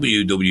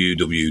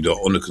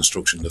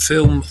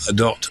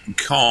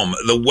www.underconstructionthefilm.com.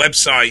 The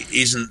website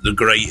isn't the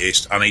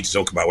greatest. I need to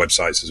talk about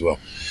websites as well.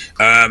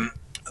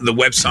 The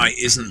website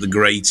isn't the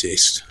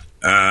greatest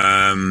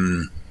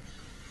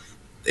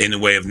in the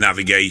way of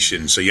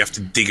navigation, so you have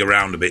to dig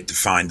around a bit to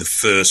find the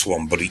first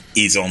one, but it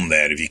is on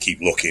there if you keep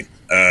looking.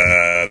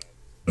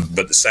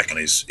 But the second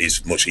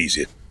is much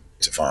easier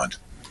to find.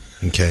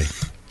 Okay.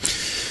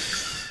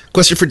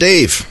 Question for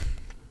Dave.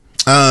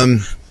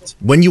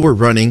 When you were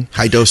running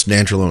high-dose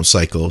nandrolone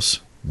cycles,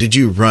 did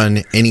you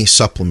run any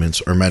supplements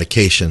or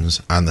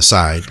medications on the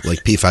side,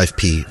 like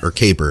P5P or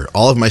Caber?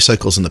 All of my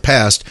cycles in the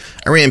past,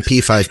 I ran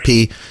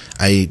P5P.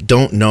 I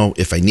don't know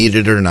if I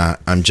needed it or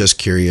not. I'm just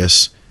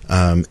curious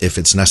if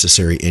it's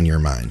necessary in your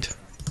mind.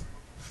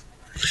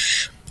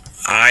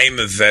 I'm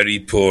a very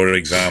poor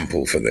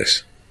example for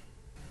this.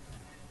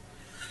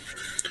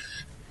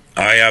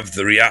 I have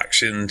the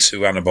reaction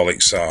to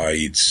anabolic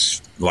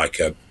sides like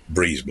a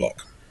breeze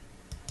block.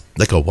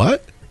 Like a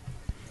what?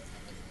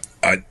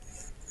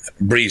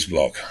 Breeze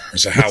block.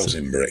 It's a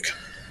housing brick.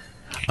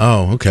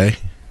 Oh, okay.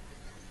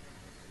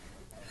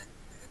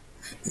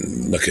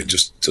 Look, it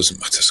just doesn't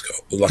matter,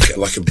 Scott.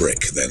 Like a brick,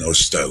 then, or a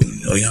stone.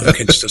 Like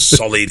just a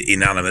solid,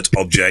 inanimate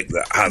object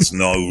that has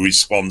no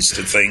response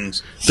to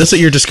things. That's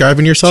what you're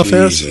describing yourself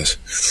Jesus.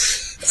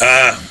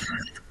 as?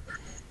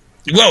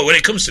 Well, when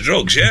it comes to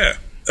drugs, yeah.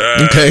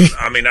 Okay.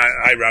 I mean,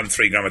 I ran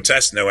 3 gram a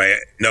test, no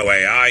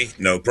AI,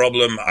 no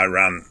problem. I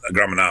ran 1.5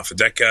 grams a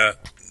Deca,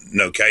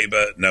 no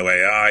Caber, no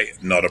AI,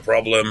 not a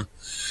problem.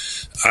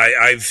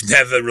 I've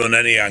never run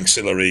any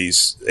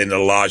ancillaries in a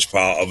large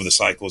part of the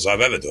cycles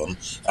I've ever done,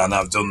 and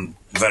I've done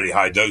very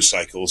high dose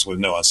cycles with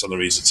no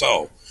ancillaries at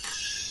all.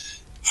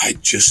 I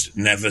just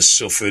never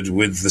suffered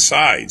with the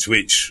sides,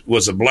 which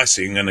was a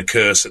blessing and a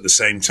curse at the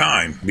same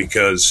time,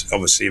 because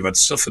obviously if I'd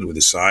suffered with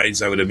the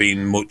sides, I would have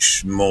been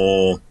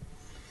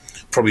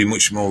probably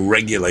much more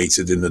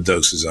regulated in the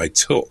doses I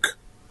took.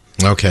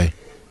 Okay.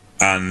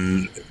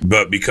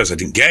 But because I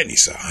didn't get any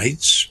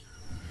sides,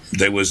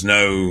 there was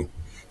no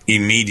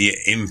immediate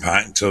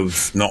impact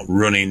of not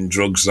running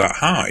drugs that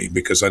high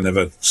because I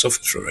never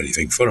suffered from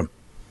anything for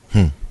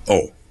them.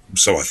 Oh,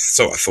 so I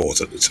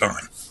thought at the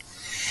time.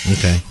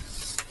 Okay.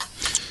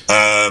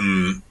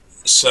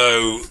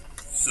 So,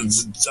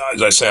 as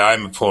I say,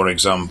 I'm a poor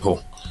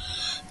example.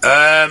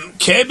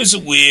 Caber's a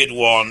weird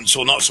one.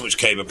 So not so much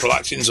Caber.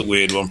 Prolactin's a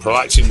weird one.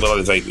 Prolactin will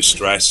elevate with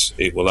stress.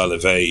 It will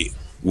elevate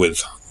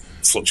with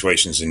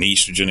fluctuations in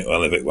estrogen. It will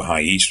elevate with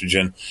high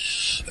estrogen.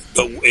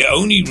 But it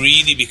only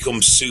really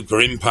becomes super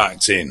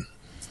impacting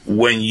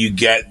when you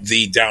get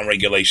the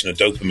downregulation of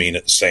dopamine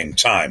at the same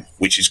time,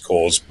 which is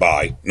caused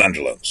by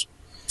nandrolones.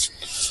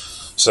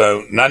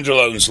 So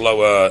nandrolones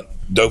lower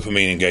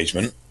dopamine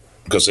engagement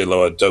because they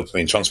lower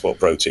dopamine transport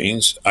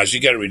proteins. As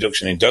you get a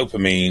reduction in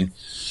dopamine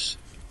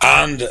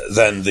and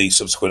then the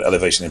subsequent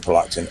elevation in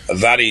prolactin,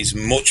 that is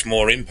much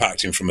more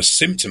impacting from a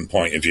symptom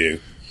point of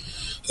view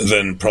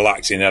than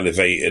prolactin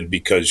elevated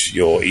because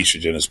your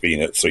estrogen has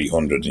been at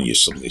 300 and you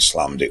suddenly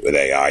slammed it with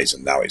AIs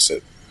and now it's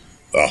at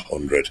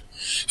 100,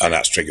 and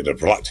that's triggered a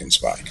prolactin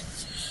spike.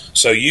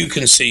 So you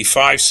can see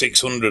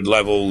 500-600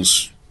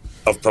 levels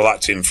of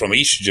prolactin from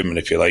estrogen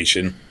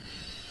manipulation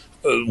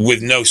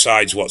with no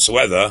sides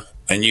whatsoever,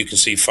 and you can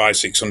see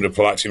 500-600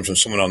 prolactin from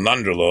someone on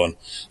nandrolone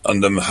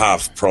and them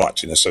have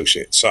prolactin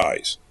associated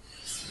size.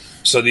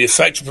 So the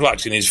effect of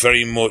prolactin is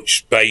very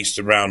much based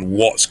around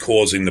what's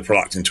causing the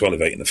prolactin to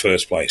elevate in the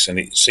first place, and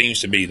it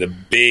seems to be the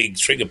big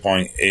trigger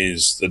point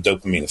is the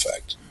dopamine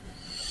effect.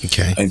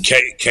 Okay. And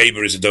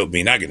Caber is a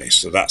dopamine agonist,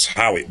 so that's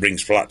how it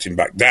brings prolactin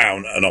back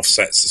down and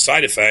offsets the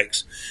side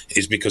effects,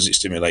 is because it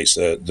stimulates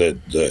the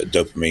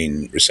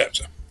dopamine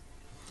receptor.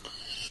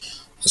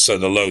 So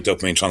the low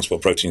dopamine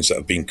transport proteins that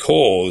have been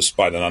caused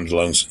by the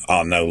nandrolones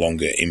are no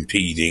longer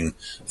impeding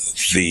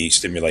the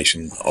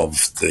stimulation of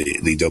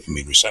the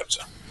dopamine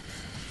receptor.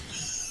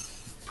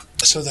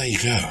 So there you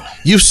go.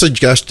 You've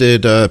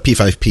suggested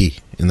P5P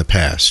in the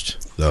past,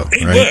 though,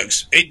 It right?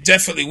 works. It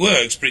definitely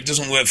works, but it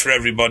doesn't work for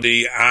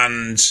everybody.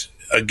 And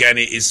again,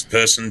 it is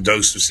person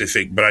dose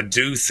specific. But I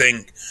do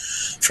think,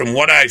 from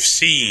what I've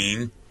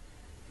seen,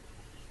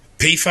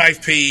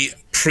 P5P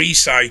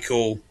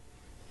pre-cycle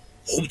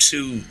up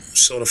to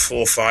sort of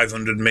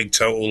 400-500 mg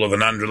total of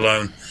an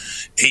androlone,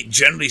 it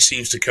generally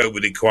seems to cope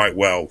with it quite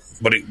well,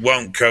 but it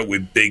won't cope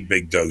with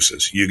big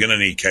doses. You're going to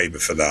need Caber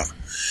for that.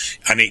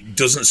 And it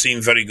doesn't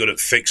seem very good at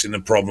fixing the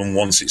problem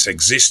once it's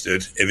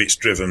existed if it's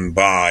driven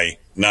by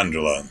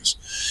nandrolones.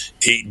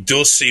 It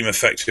does seem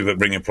effective at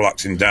bringing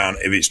prolactin down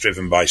if it's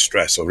driven by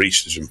stress or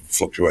estrogen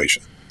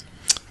fluctuation.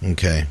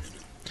 Okay.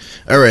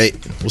 All right.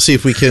 We'll see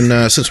if we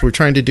can, since we're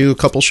trying to do a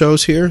couple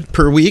shows here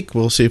per week,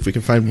 we'll see if we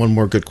can find one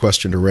more good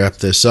question to wrap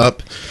this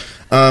up.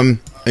 I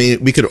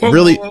mean, we could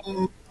really...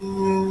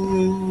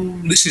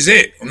 This is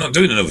it. I'm not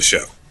doing another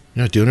show.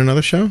 You're not doing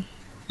another show?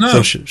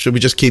 No. So should we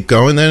just keep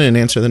going then and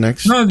answer the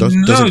next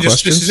dozen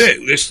questions? This is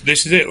it.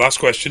 This is it. Last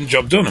question.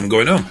 Job done. I'm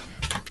going home.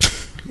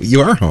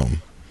 You are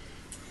home.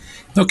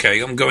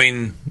 Okay, I'm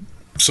going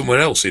somewhere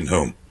else in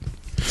home.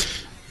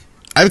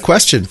 I have a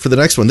question for the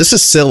next one. This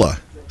is Scylla.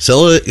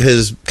 Scylla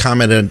has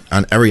commented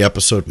on every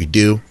episode we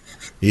do.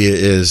 He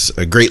is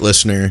a great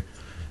listener.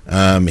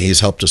 He's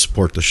helped to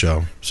support the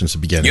show since the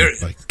beginning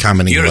by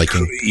commenting,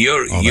 liking.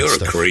 You're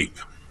a creep.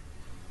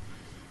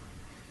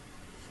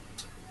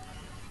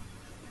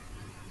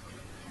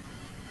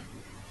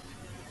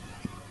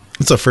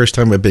 It's the first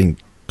time I've been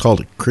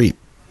called a creep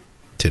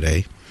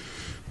today.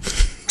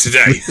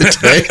 Today.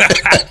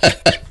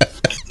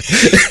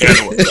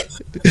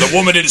 The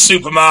woman in the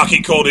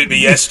supermarket called it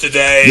me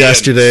yesterday. Yeah.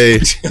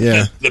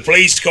 The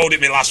police called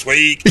it me last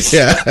week.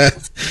 Yeah.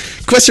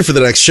 Question for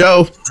the next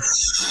show.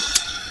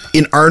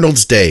 In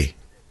Arnold's day,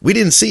 we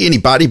didn't see any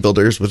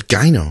bodybuilders with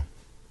gyno.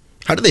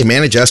 How did they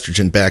manage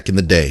estrogen back in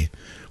the day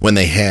when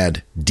they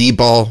had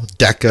D-ball,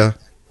 Deca,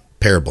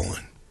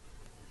 Parabolin?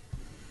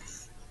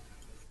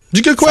 It's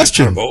a good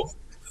question.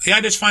 Yeah,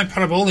 I just find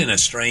Parabolin a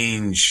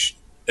strange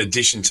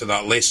addition to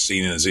that list,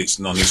 seeing as it's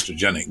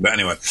non-estrogenic. But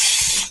anyway,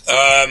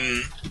 I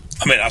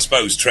mean, I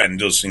suppose tren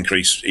does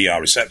increase ER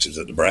receptors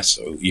at the breast,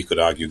 so you could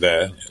argue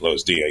there it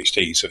lowers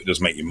DHT, so it does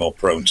make you more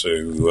prone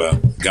to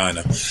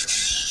gyno.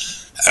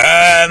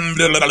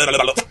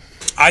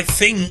 I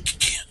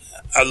think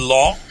a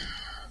lot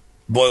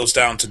boils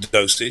down to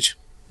dosage.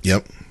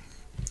 Yep.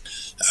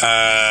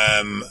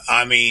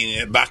 I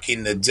mean, back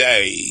in the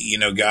day,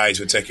 guys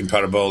were taking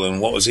Parabolin.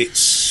 What was it?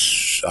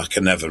 I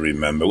can never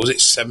remember. Was it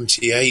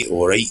 78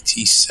 or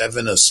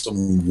 87 or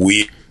some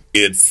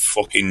weird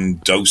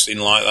fucking dosing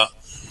like that?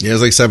 Yeah, it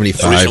was like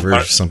 75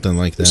 or something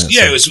like that.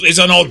 Yeah, it was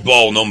an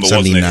oddball number,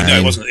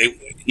 79. wasn't it? It wasn't.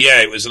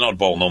 It was an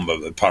oddball number,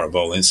 the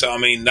Parabolin. So, I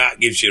mean, that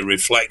gives you a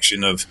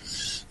reflection of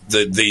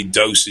the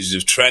doses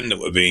of tren that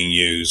were being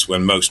used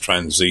when most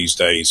trends these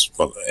days,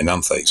 well, in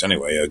Anthrax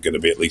anyway, are going to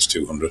be at least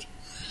 200.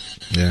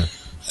 Yeah.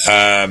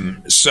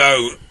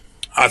 So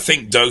I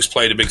think dose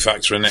played a big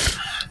factor in it.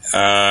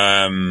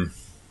 I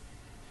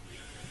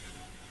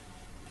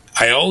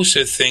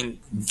also think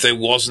there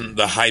wasn't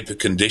the hyper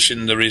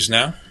condition there is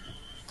now.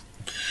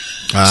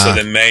 So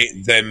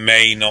there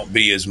may not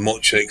be as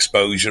much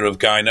exposure of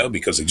gyno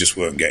because they just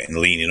weren't getting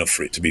lean enough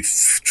for it to be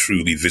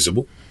truly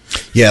visible.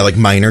 Yeah, like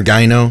minor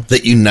gyno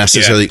that you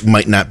necessarily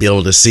might not be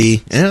able to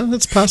see. Yeah,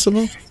 that's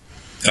possible.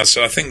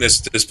 So I think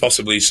there's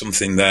possibly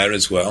something there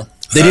as well.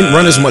 They didn't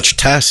run as much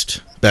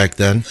test back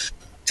then.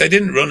 They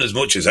didn't run as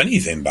much as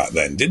anything back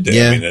then, did they?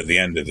 Yeah. I mean, at the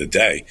end of the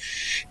day.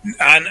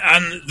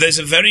 And there's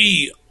a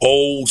very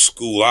old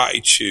school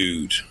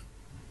attitude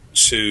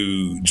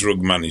to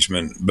drug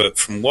management, but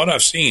from what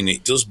I've seen,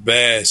 it does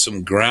bear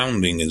some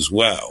grounding as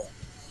well.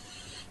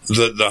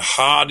 That the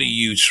harder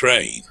you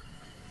train,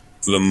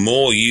 the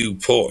more you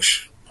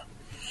push,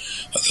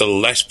 the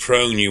less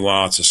prone you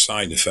are to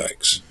side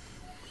effects.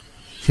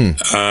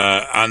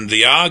 And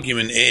the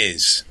argument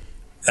is,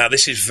 now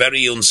this is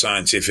very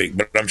unscientific,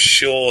 but I'm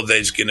sure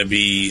there's going to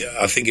be,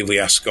 I think if we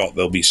ask Scott,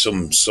 there'll be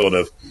some sort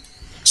of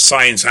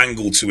science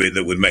angle to it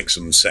that would make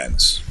some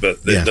sense.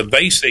 But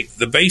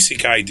the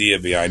basic idea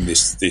behind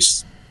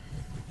this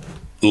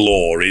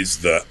law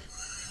is that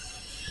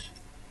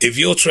if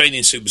you're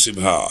training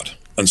super hard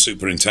and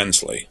super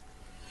intensely,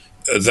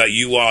 that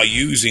you are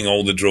using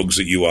all the drugs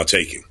that you are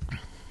taking.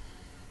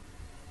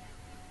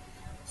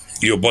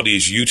 Your body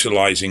is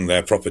utilizing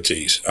their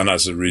properties, and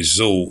as a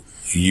result,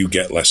 you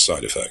get less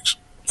side effects.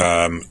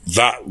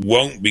 That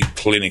won't be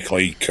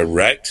clinically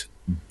correct,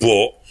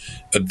 but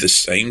at the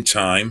same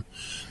time,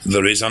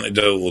 there is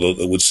anecdotal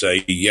that would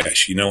say,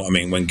 yes, you know what I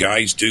mean? When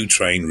guys do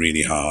train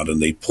really hard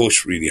and they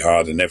push really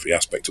hard in every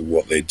aspect of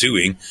what they're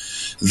doing,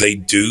 they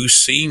do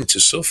seem to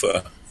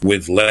suffer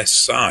with less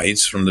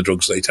sides from the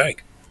drugs they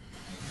take.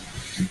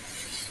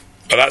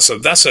 But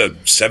that's a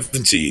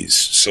 70s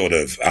sort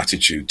of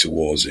attitude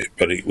towards it.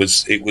 But it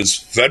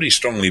was very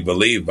strongly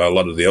believed by a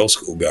lot of the old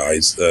school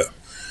guys that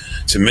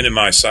to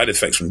minimize side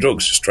effects from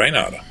drugs, just train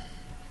harder.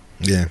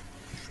 Yeah.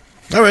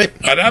 All right.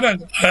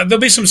 There'll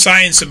be some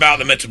science about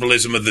the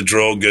metabolism of the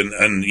drug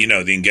and you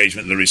know the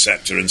engagement of the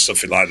receptor and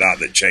stuff like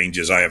that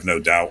changes. I have no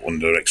doubt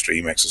under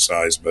extreme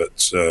exercise,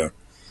 but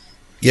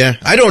yeah,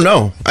 I don't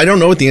know. I don't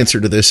know what the answer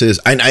to this is.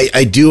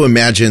 I do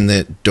imagine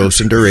that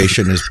dose and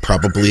duration is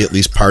probably at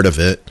least part of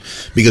it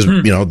because,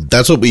 you know,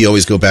 that's what we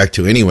always go back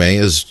to anyway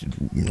is,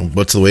 you know,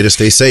 what's the way to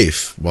stay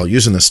safe while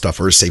using this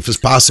stuff or as safe as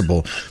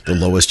possible, the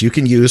lowest you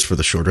can use for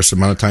the shortest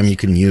amount of time you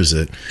can use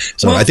it.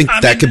 So I think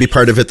that could be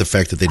part of it. The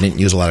fact that they didn't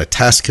use a lot of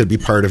tests could be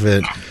part of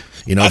it.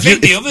 You know, I think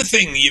the other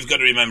thing you've got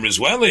to remember as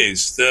well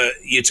is that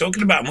you're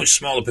talking about a much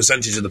smaller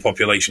percentage of the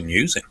population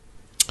using.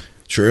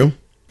 True.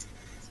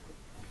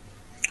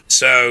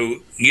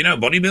 So, you know,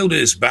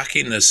 bodybuilders back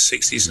in the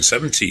 60s and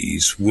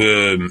 70s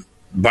were,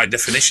 by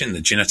definition,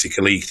 the genetic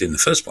elite in the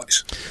first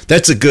place.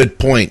 That's a good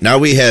point. Now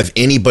we have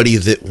anybody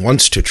that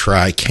wants to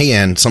try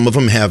can. Some of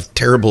them have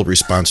terrible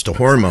response to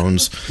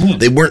hormones.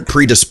 They weren't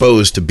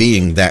predisposed to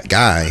being that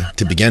guy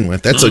to begin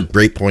with. That's a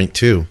great point,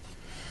 too.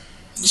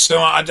 So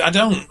I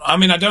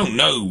don't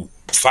know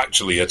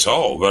factually at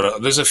all,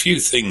 but there's a few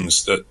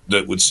things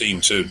that would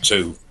seem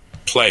to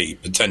play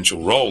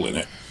potential role in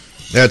it.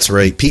 That's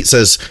right. Pete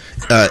says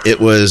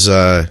it was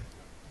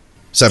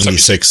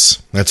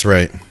 76. That's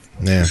right.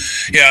 Yeah.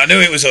 Yeah, I knew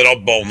it was an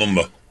oddball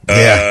number.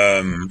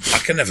 Yeah. I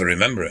can never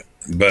remember it.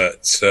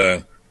 But,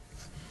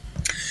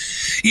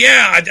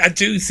 yeah, I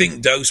do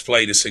think dose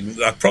played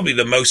probably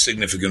the most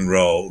significant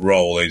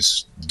role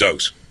is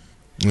dose.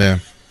 Yeah.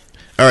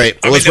 All right,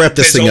 well, let's wrap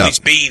this thing up. There's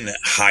always been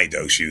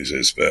high-dose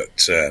users, but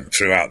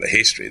throughout the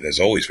history, there's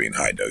always been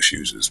high-dose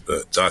users.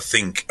 But I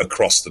think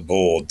across the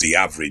board, the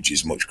average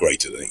is much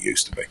greater than it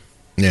used to be.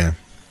 Yeah.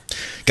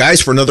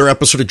 Guys, for another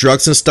episode of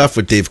Drugs and Stuff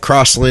with Dave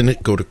Crossland,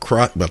 don't go to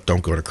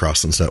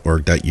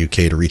crosslands.org.uk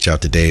to reach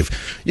out to Dave.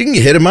 You can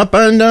hit him up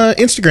on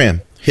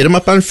Instagram. Hit him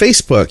up on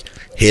Facebook.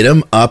 Hit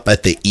him up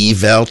at the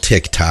Eval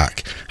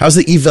TikTok. How's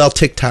the Eval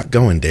TikTok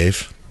going,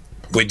 Dave?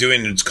 We're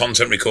doing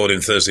content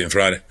recording Thursday and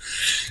Friday.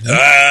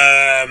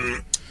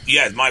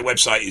 Yeah, my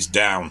website is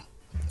down.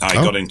 I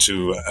got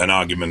into an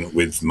argument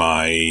with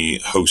my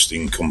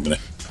hosting company.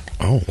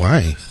 Oh,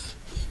 why?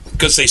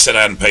 Because they said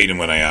I hadn't paid them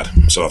when I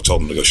had. So I've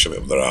told them to go shove it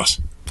up their ass.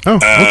 Oh,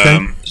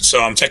 okay.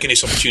 So I'm taking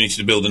this opportunity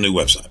to build a new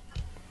website.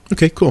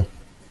 Okay, cool.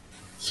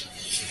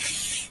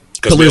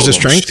 Pillars of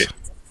Strength?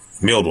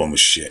 My old one was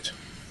shit.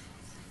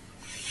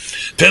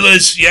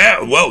 Pillars,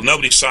 yeah, well,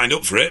 nobody signed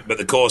up for it, but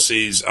the course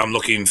is, I'm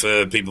looking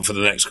for people for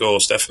the next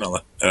course,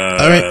 definitely. All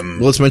right, well,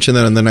 let's mention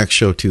that in the next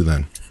show, too,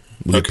 then.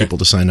 We'll get people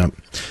to sign up.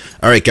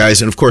 All right,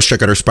 guys, and of course,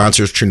 check out our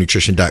sponsors,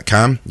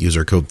 TrueNutrition.com. Use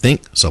our code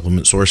THINK,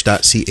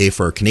 SupplementSource.ca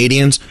for our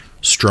Canadians,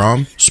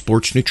 Strom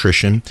Sports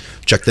Nutrition.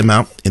 Check them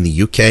out in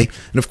the UK.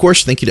 And of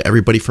course, thank you to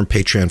everybody from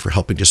Patreon for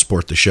helping to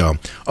support the show.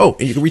 Oh,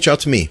 and you can reach out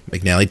to me,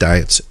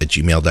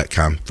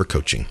 McNallyDiets@gmail.com for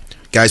coaching.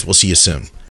 Guys, we'll see you soon.